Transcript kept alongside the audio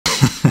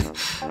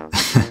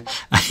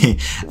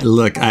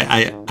look,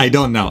 I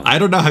don't know. I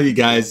don't know how you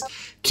guys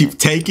keep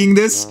taking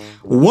this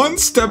one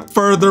step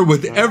further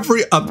with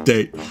every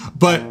update.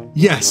 But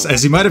yes,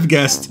 as you might have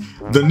guessed,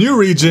 the new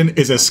region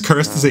is as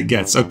cursed as it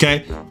gets,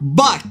 okay?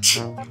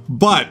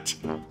 But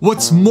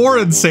what's more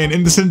insane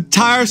in this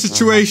entire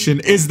situation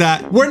is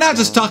that we're not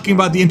just talking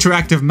about the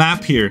interactive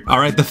map here, all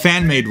right, the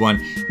fan-made one.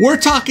 We're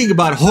talking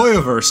about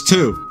HoYoverse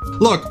too.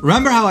 Look,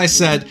 remember how I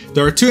said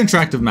there are two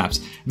interactive maps?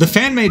 The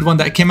fan-made one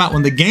that came out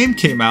when the game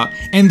came out,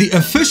 and the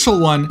official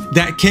one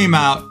that came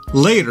out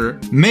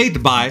later,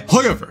 made by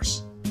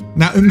HoYoverse.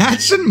 Now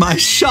imagine my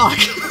shock,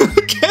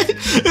 okay?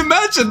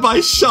 Imagine my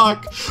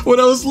shock when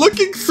I was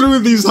looking through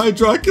these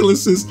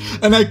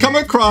Hydroculuses and I come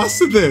across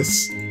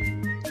this.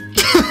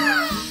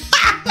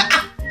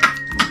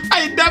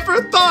 I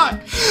never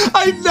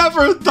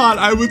thought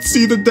I would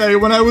see the day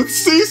when I would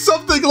see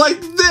something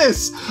like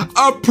this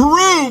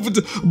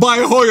approved by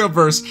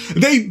HoYoverse.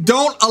 They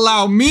don't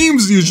allow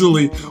memes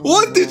usually.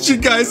 What did you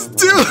guys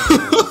do?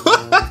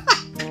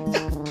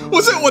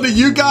 Was it one of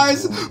you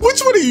guys?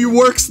 Which one of you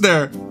works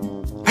there?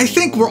 I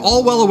think we're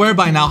all well aware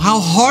by now how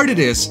hard it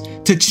is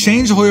to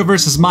change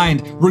HoYoverse's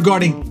mind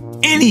regarding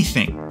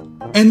anything.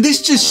 And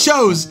this just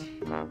shows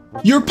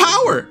your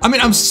power. I mean,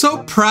 I'm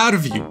so proud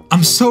of you.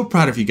 I'm so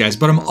proud of you guys,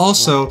 but I'm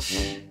also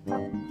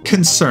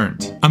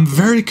concerned. I'm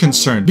very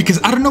concerned because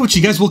I don't know what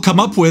you guys will come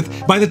up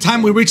with by the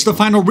time we reach the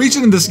final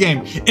region in this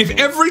game. If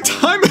every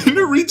time a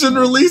new region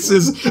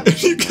releases,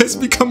 if you guys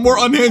become more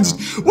unhinged,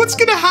 what's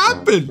gonna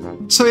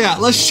happen? So yeah,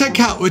 let's check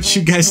out what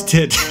you guys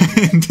did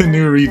in the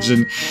new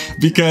region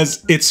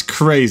because it's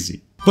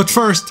crazy. But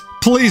first,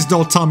 please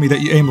don't tell me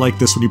that you aim like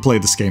this when you play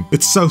this game.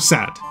 It's so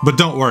sad. But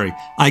don't worry,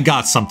 I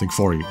got something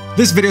for you.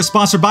 This video is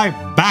sponsored by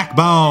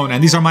Backbone,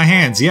 and these are my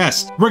hands,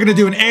 yes. We're gonna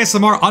do an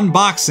ASMR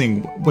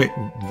unboxing. Wait,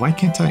 why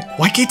can't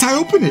I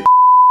open it?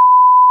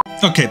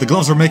 Okay, the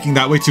gloves were making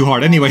that way too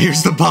hard. Anyway,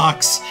 here's the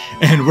box,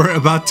 and we're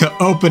about to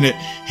open it.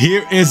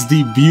 Here is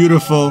the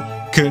beautiful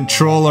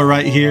controller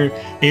right here,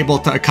 able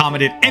to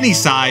accommodate any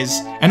size,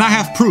 and I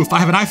have proof. I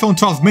have an iPhone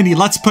 12 mini.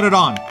 Let's put it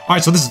on. All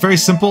right, so this is very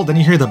simple. Then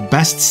you hear the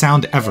best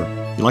sound ever.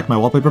 You like my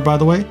wallpaper, by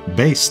the way?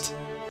 Based.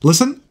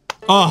 Listen.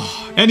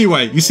 Oh,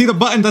 anyway, you see the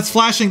button that's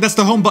flashing? That's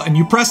the home button.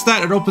 You press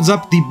that, it opens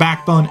up the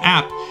Backbone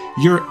app,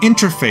 your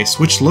interface,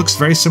 which looks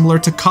very similar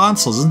to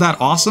consoles. Isn't that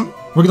awesome?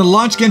 We're gonna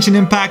launch Genshin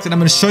Impact, and I'm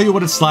gonna show you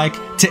what it's like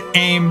to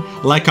aim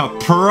like a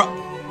pro.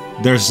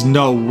 There's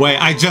no way.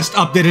 I just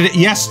updated it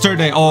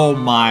yesterday. Oh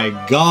my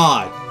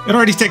god. It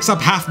already takes up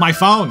half my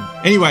phone.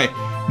 Anyway,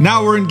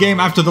 now we're in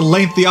game after the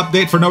lengthy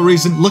update for no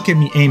reason. Look at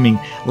me aiming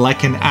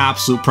like an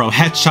absolute pro.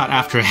 Headshot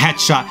after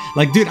headshot.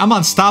 Like, dude, I'm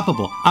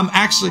unstoppable. I'm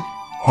actually...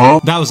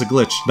 Huh? That was a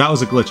glitch. That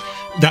was a glitch.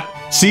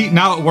 See,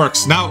 now it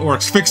works. Now it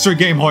works. Fix your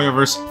game,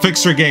 HoYoverse.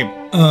 Fix your game.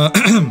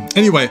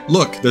 Anyway,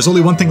 look, there's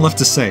only one thing left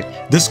to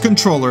say. This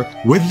controller,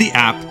 with the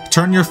app,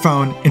 turn your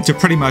phone into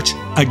pretty much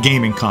a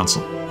gaming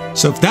console.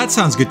 So if that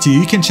sounds good to you,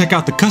 you can check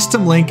out the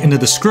custom link in the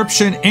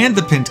description and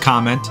the pinned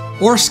comment,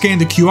 or scan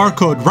the QR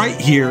code right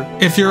here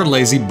if you're a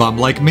lazy bum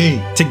like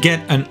me, to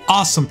get an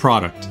awesome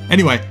product.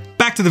 Anyway,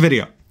 back to the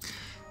video.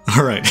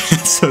 Alright,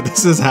 so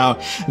this is how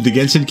the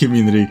Genshin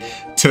community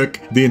took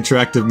the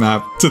interactive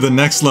map to the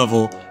next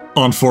level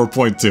on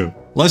 4.2.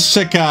 Let's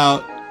check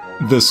out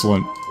this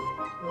one.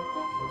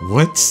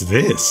 What's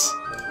this?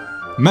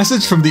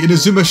 Message from the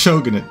Inazuma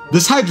Shogunate.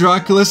 This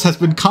Hydroculus has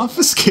been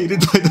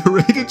confiscated by the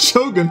raided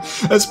Shogun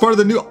as part of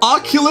the new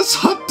Oculus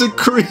Hunt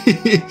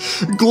Decree.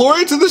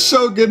 Glory to the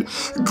Shogun.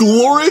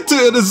 Glory to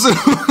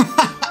Inazuma.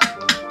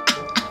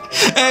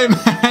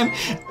 Amen.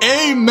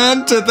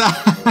 Amen to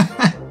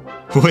that.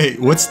 Wait,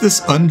 what's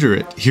this under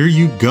it? Here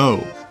you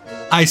go.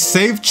 I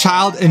saved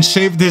child and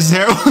shaved his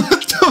hair.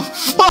 What the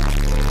fuck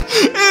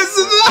is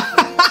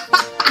that?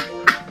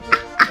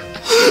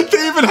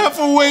 They even have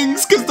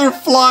wings because they're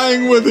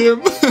flying with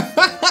him.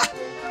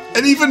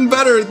 And even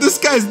better, this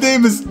guy's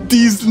name is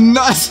D's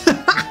Nuts.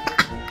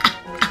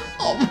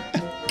 Oh my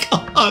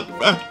god,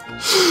 man.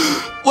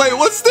 Wait,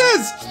 what's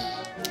this?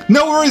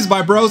 No worries,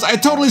 my bros. I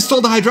totally stole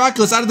the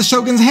Hydroculus out of the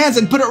Shogun's hands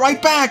and put it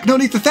right back. No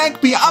need to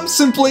thank me. I'm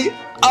simply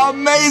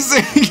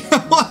amazing.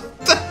 What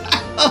the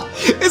hell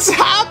is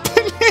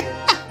happening?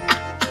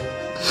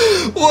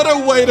 What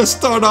a way to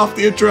start off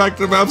the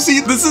interactive map.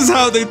 See, this is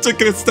how they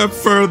took it a step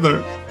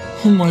further.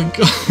 Oh my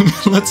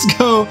god. Let's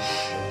go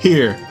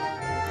here.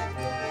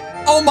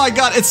 Oh my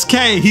god, it's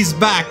K. He's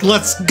back.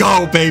 Let's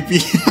go,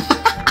 baby.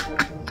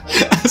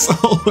 As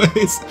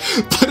always,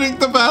 putting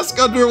the mask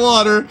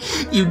underwater,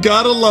 you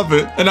gotta love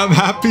it. And I'm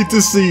happy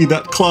to see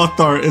that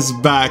Clothar is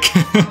back.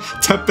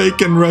 Tepe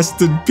can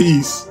rest in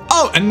peace.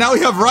 Oh, and now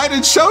we have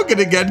Raiden Shogun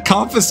again,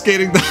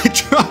 confiscating the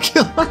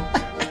Hydroculus.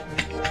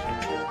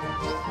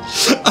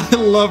 I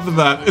love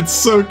that. It's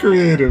so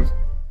creative.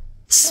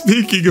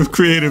 Speaking of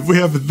creative, we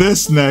have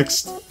this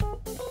next.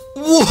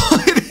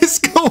 What is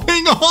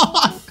going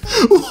on?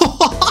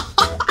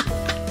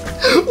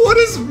 What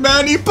is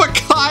Manny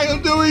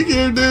Pacquiao doing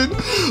here, dude?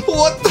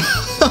 What the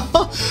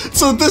hell?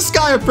 So this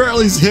guy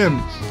apparently is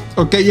him.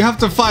 Okay, you have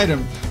to fight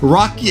him.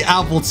 Rocky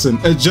Appleton,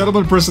 a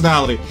gentleman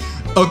personality.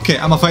 Okay,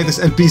 I'm gonna fight this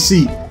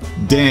NPC.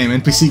 Damn,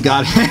 NPC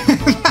got him.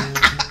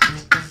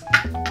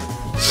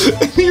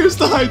 And here's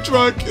the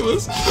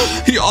Hydroculus.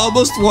 He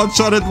almost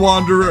one-shotted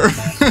Wanderer.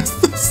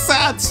 It's the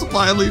sad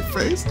smiley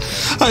face.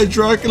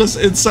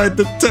 Hydroculus inside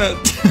the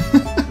tent.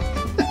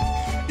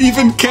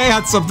 Even Kay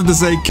had something to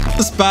say. Kill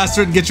this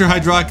bastard and get your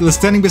Hydroculus.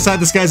 Standing beside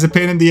this guy is a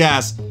pain in the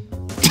ass.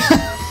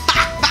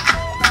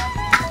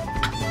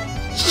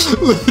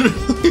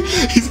 Literally,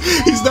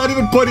 he's not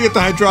even pointing at the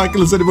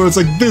Hydroculus anymore. It's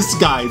like this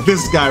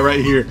guy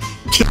right here.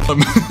 Kill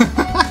him.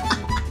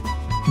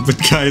 But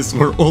guys,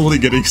 we're only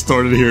getting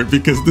started here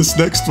because this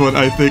next one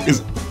I think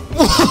is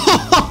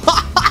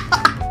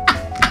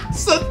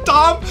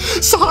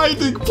Saddam's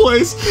hiding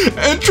place.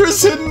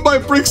 Entrance hidden by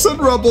bricks and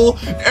rubble.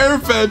 Air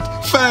vent,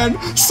 fan,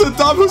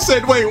 Saddam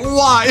Hussein. Wait,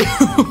 why?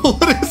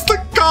 What is the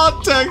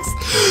context?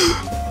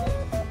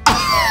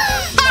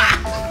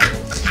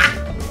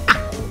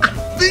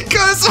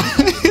 Because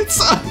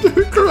it's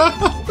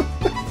underground.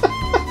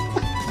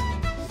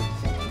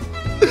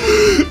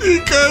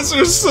 You guys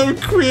are so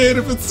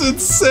creative, it's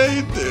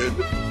insane, dude.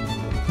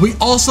 We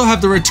also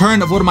have the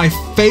return of one of my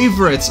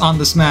favorites on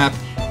this map,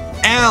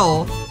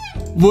 L,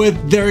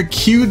 with their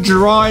cute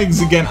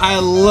drawings again. I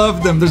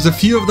love them. There's a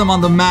few of them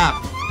on the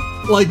map.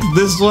 Like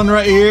this one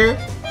right here,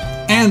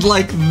 and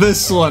like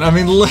this one. I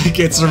mean, look,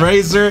 it's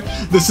Razor.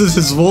 This is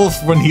his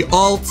wolf when he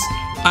ults.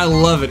 I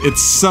love it.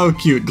 It's so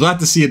cute. Glad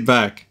to see it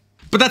back.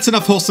 But that's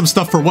enough wholesome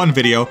stuff for one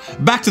video.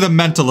 Back to the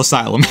mental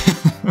asylum.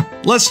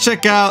 Let's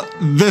check out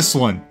this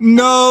one.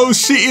 No,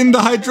 she in the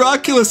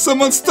Hydroculus.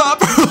 Someone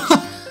stop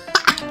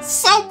her.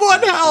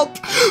 Someone help,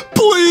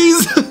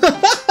 please.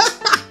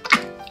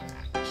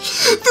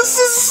 This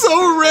is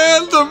so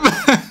random.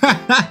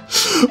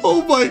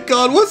 Oh my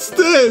god, what's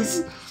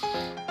this?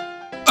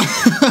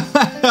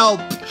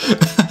 Help.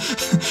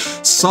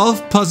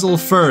 Solve puzzle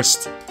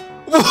first.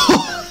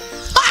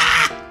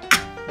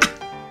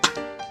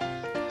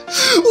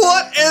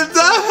 What in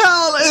the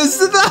hell is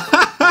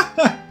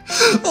that?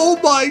 Oh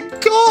my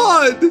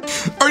god!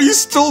 Are you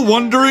still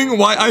wondering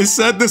why I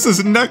said this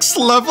is next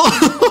level?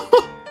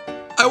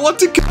 I want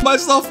to kill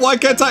myself. Why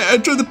can't I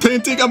enter the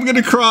painting? I'm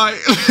gonna cry.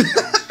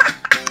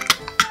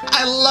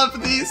 I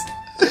love these.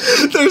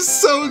 They're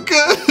so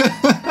good.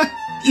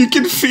 You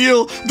can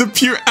feel the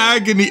pure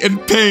agony and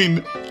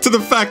pain to the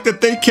fact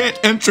that they can't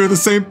enter the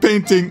same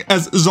painting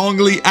as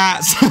Zhongli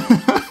ass.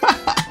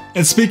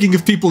 And speaking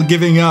of people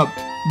giving up,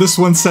 this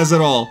one says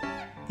it all.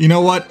 You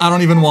know what? I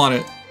don't even want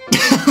it.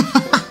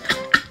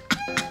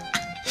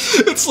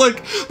 It's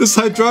like this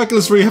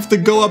Hydroculus where you have to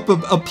go up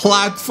a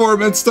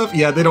platform and stuff.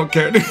 Yeah, they don't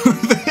care, do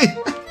they?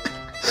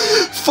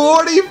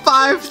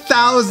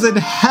 45,000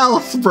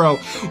 health, bro.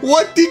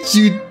 What did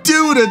you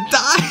do to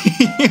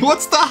die?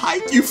 What's the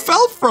height you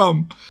fell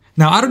from?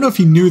 Now, I don't know if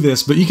you knew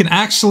this, but you can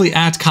actually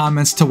add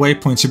comments to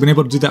waypoints. You've been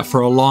able to do that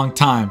for a long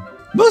time.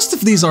 Most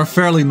of these are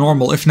fairly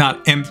normal, if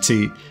not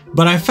empty.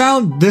 But I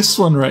found this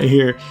one right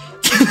here.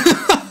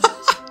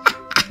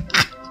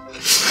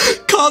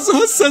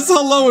 Kazuha says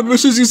hello and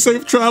wishes you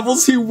safe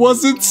travels. He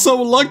wasn't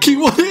so lucky.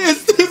 What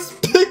is this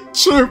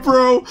picture,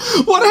 bro?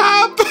 What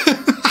happened?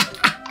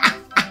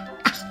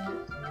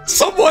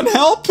 Someone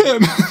help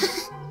him.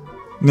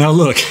 Now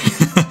look,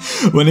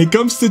 when it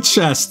comes to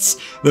chests,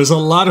 there's a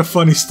lot of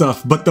funny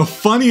stuff, but the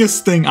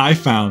funniest thing I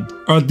found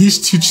are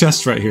these two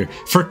chests right here.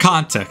 For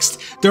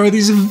context, there are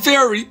these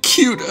very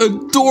cute,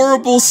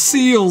 adorable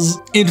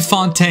seals in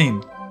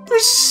Fontaine. They're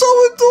so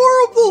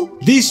adorable.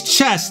 These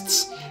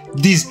chests,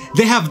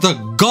 they have the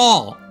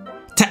gall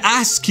to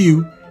ask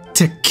you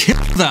to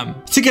kill them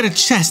to get a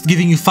chest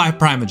giving you 5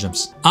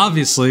 primogems.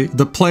 Obviously,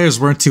 the players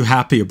weren't too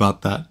happy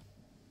about that.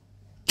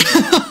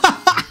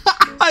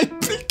 I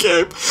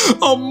became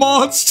a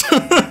monster.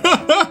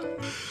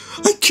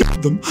 I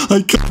killed them.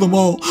 I killed them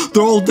all.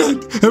 They're all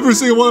dead. Every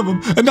single one of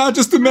them. And not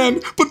just the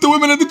men, but the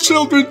women and the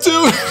children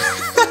too.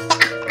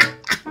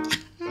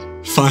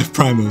 5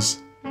 primos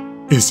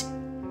is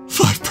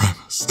 5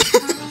 primos.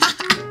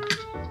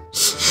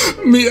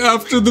 Me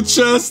after the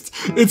chest.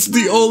 It's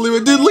the only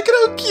one. Dude, look at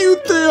how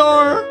cute they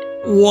are.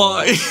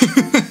 Why?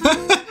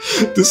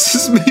 This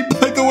is me,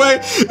 by the way,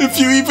 if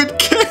you even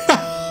care.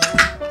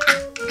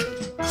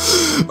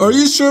 Are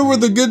you sure we're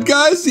the good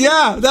guys?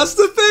 Yeah, that's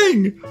the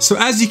thing. So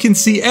as you can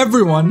see,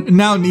 everyone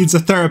now needs a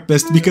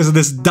therapist because of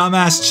this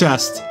dumbass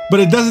chest. But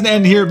it doesn't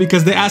end here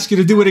because they ask you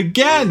to do it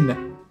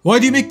again. Why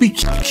do you make me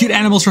cute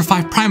animals for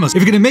 5 primos?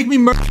 If you're gonna make me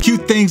murder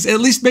cute things, at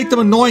least make them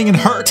annoying and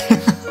hurt.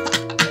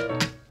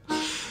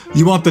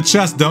 You want the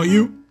chest, don't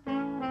you?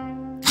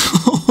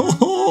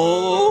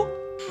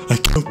 I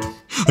killed them.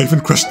 I even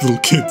crushed little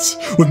kids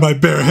with my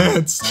bare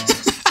hands.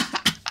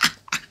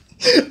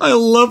 I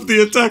love the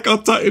Attack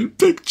on Titan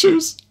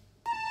pictures.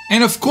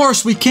 And of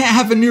course, we can't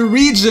have a new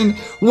region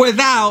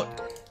without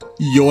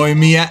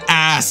Yoimiya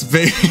ass,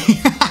 baby.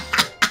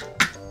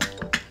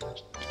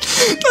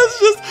 That's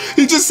just,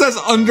 he just says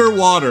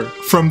underwater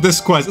from this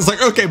quest. It's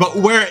like, okay, but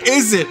where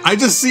is it? I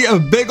just see a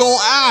big ol'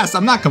 ass.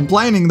 I'm not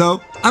complaining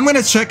though. I'm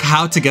gonna check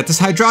how to get this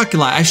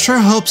Hydroculi. I sure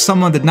hope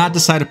someone did not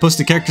decide to post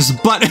the character's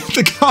butt in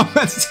the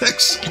comment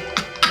section.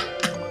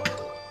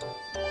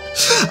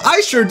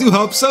 I sure do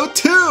hope so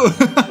too.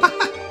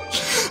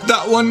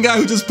 That one guy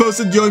who just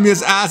posted Join Me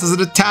His Ass as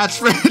an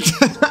attachment.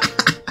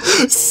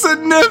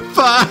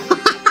 Sniffa.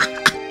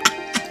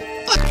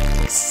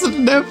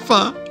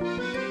 Sniffa.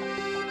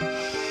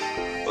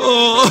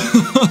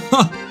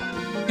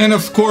 Oh. And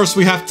of course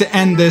we have to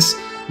end this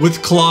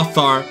with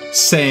Clothar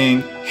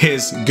saying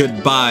his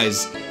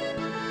goodbyes.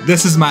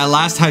 This is my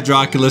last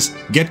Hydroculus.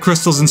 Get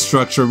crystals in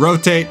structure,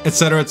 rotate,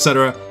 etc,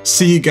 etc.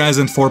 See you guys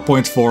in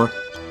 4.4.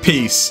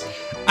 Peace.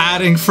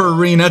 Adding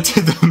Farina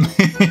to the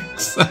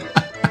mix.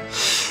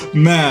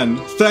 Man,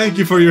 thank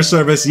you for your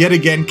service yet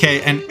again,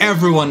 Kay, and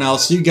everyone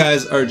else. You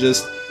guys are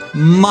just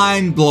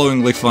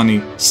mind-blowingly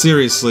funny.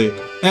 Seriously,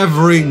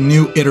 every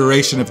new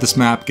iteration of this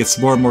map gets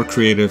more and more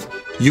creative.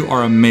 You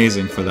are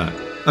amazing for that.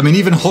 I mean,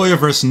 even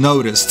HoYoverse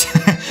noticed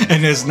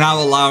and is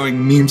now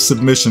allowing meme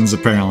submissions,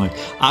 apparently.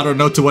 I don't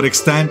know to what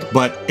extent,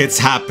 but it's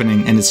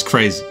happening and it's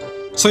crazy.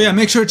 So yeah,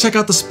 make sure to check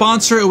out the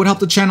sponsor. It would help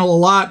the channel a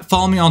lot.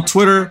 Follow me on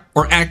Twitter,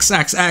 or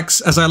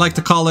XXX as I like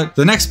to call it.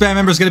 The next band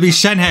member is going to be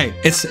Shenhei.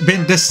 It's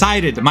been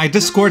decided. My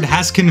Discord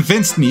has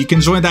convinced me. You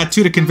can join that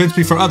too to convince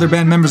me for other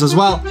band members as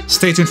well.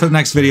 Stay tuned for the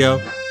next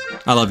video.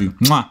 I love you.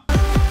 Mwah.